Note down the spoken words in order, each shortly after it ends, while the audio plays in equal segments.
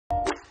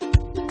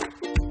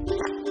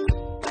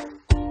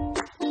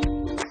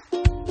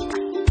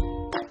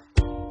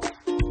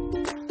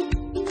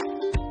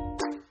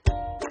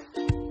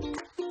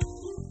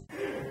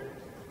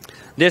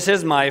This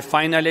is my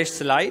finalist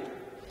slide.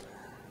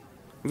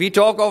 We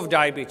talk of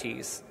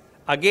diabetes.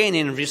 Again,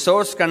 in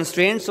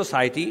resource-constrained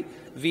society,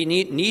 we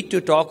need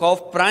to talk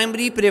of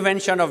primary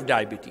prevention of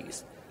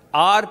diabetes.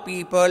 Our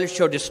people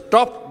should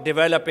stop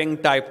developing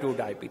type 2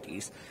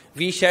 diabetes.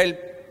 We shall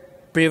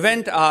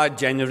prevent our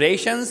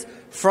generations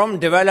from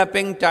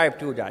developing type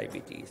 2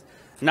 diabetes.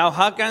 Now,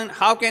 how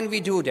can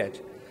we do that?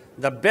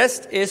 The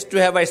best is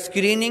to have a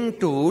screening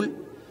tool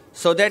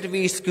so that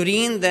we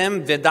screen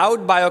them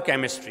without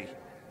biochemistry.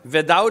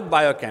 Without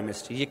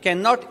biochemistry. You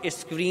cannot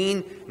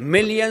screen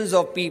millions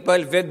of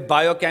people with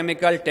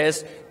biochemical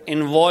tests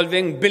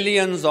involving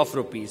billions of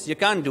rupees. You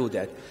can't do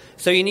that.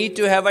 So you need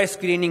to have a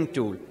screening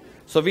tool.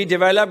 So we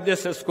developed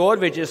this score,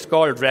 which is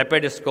called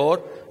Rapid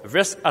Score,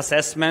 Risk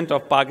Assessment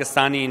of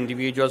Pakistani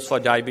Individuals for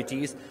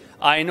Diabetes.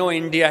 I know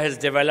India has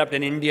developed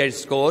an India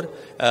score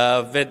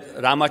with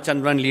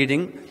Ramachandran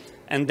leading.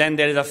 And then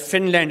there is a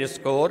Finland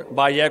score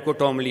by Jaakko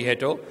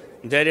Tomli-Heto.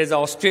 There is an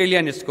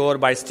Australian score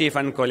by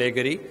Stephen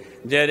Collegeri.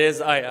 There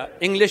is an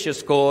English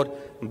score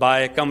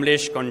by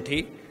Kamlesh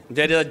Conti.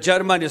 There is a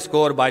German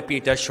score by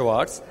Peter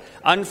Schwartz.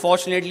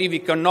 Unfortunately, we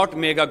cannot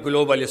make a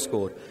global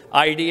score.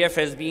 IDF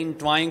has been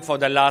trying for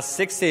the last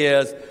 6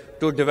 years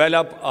to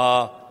develop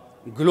a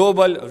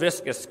global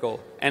risk score.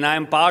 And I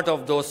am part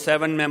of those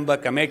 7-member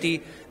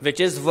committee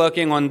which is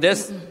working on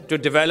this to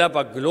develop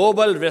a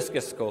global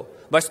risk score.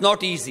 But it's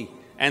not easy.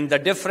 And the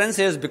difference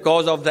is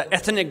because of the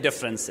ethnic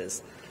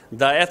differences.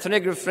 The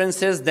ethnic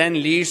differences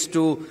then leads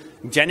to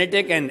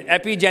genetic and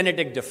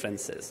epigenetic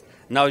differences.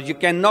 Now, you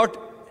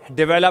cannot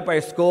develop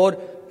a score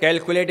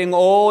calculating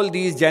all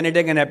these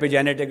genetic and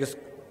epigenetic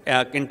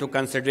into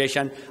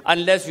consideration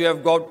unless you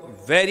have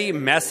got very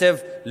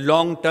massive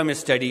long-term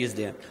studies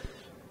there.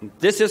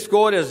 This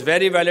score is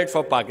very valid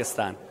for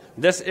Pakistan.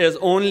 This is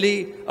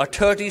only a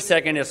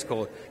 30-second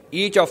score.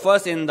 Each of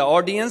us in the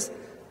audience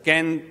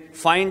can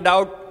find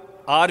out,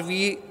 are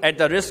we at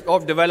the risk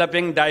of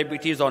developing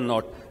diabetes or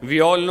not? We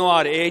all know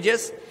our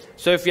ages.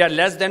 So if we are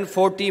less than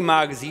 40,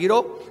 mark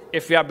 0.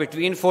 If we are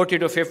between 40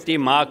 to 50,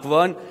 mark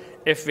 1.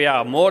 If we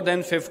are more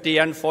than 50,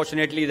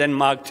 unfortunately, then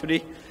mark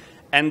 3.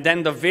 And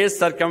then the waist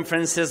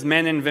circumferences,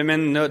 men and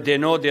women, they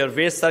know their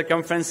waist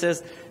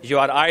circumferences. You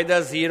are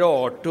either 0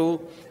 or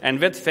 2. And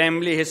with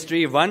family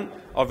history, 1,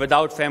 or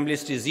without family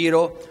history,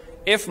 0.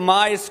 If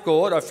my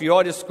score, or if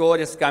your score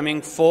is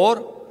coming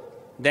 4,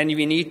 then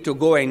we need to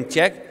go and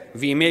check.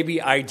 We may be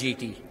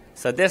IGT.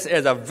 So this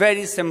is a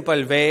very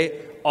simple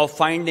way of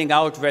finding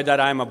out whether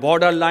I'm a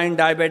borderline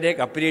diabetic,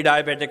 a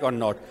pre-diabetic or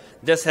not.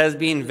 This has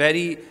been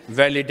very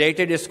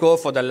validated score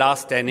for the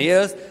last 10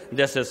 years.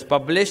 This is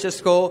published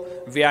score.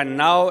 We are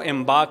now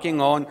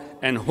embarking on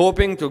and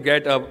hoping to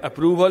get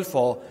approval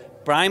for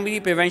Primary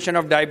Prevention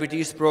of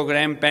Diabetes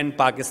Program PEN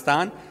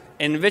Pakistan,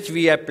 in which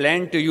we have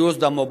planned to use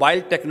the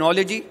mobile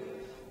technology.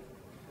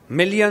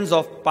 Millions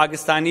of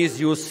Pakistanis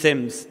use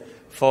SIMs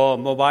for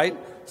mobile.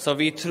 So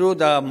we, through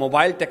the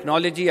mobile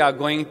technology, are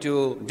going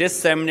to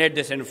disseminate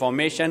this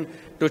information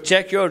to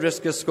check your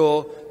risk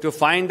score, to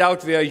find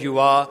out where you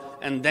are,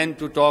 and then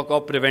to talk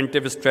of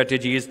preventive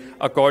strategies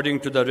according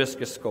to the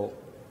risk score.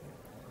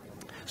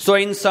 So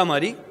in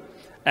summary,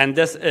 and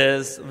this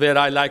is where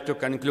I like to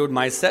conclude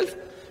myself,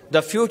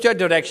 the future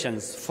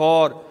directions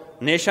for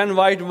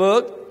nationwide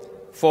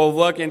work, for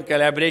work in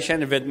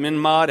collaboration with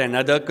Myanmar and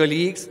other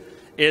colleagues,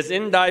 is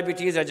in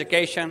diabetes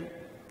education,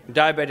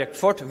 diabetic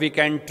foot. We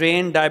can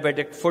train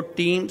diabetic foot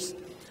teams.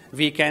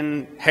 We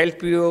can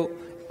help you,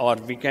 or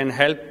we can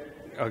help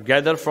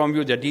gather from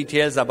you the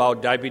details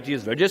about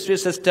diabetes registry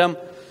system.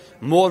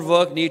 More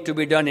work needs to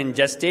be done in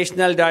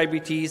gestational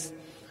diabetes.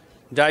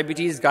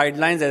 Diabetes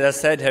guidelines, as I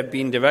said, have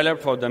been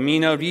developed for the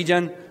MENA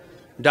region.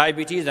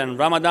 Diabetes and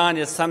Ramadan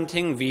is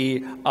something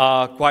we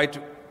are quite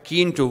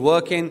keen to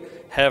work in,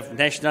 have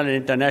national and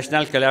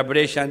international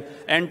collaboration,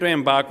 and to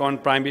embark on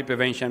primary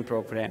prevention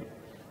program.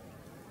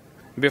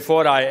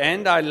 Before I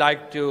end, I'd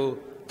like to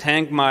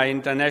thank my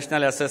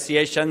international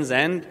associations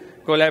and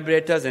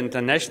collaborators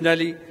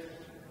internationally,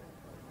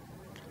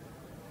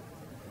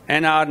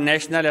 and our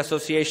national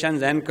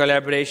associations and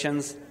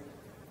collaborations.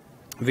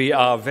 We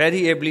are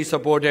very ably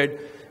supported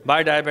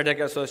by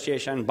Diabetic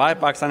Association, by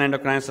Pakistan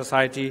Endocrine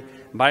Society,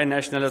 by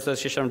National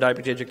Association of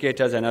Diabetes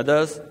Educators and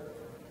others.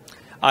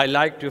 I'd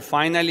like to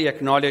finally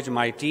acknowledge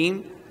my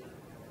team,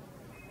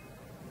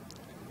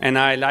 and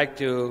I'd like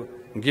to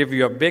give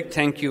you a big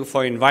thank you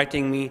for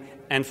inviting me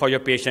and for your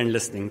patient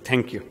listening.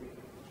 Thank you.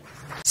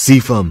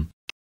 CFAM,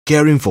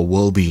 caring for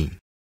well-being.